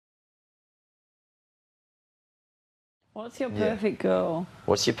What's your perfect girl?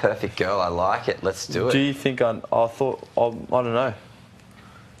 What's your perfect girl? I like it. Let's do it. Do you think I don't know.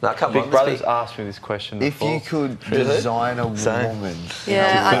 No, come Big on. Brother's asked me this question If before. you could design a woman...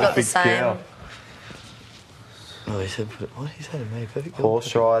 Yeah, I got the Perfect same. girl. Oh, he said, what did he say to me? Perfect girl,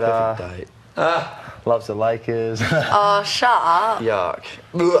 Horse perfect, rider. perfect date. Loves the Lakers. Oh, shut up. Yuck.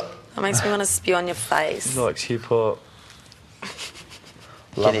 That makes me want to spew on your face. He likes hip hop.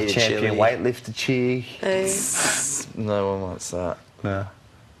 Love eat a a champion chili. weightlifter chick. Ooh. No one wants that. No.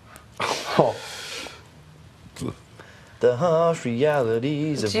 Oh, The harsh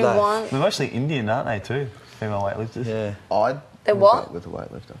realities of Do you life. want... they're mostly Indian, aren't they, too? Female weightlifters. Yeah. I'd They're hook what? up with a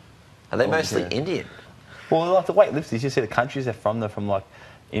weightlifter. Are they mostly yeah. Indian? Well, like the weightlifters, you see the countries they're from like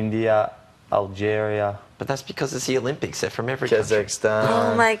India, Algeria. But that's because it's the Olympics. They're from every country. Kazakhstan.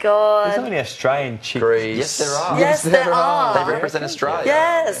 Oh, my There's so God. many Australian chicks. Greece. Yes, there are. Yes, there are. They represent Australia.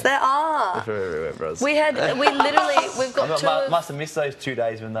 Yes, there are. From everywhere, bros. We've got Must have missed those 2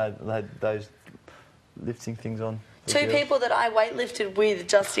 days when they had those lifting things on. two people that I weightlifted with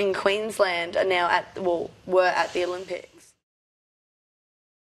just in Queensland are now were at the Olympics.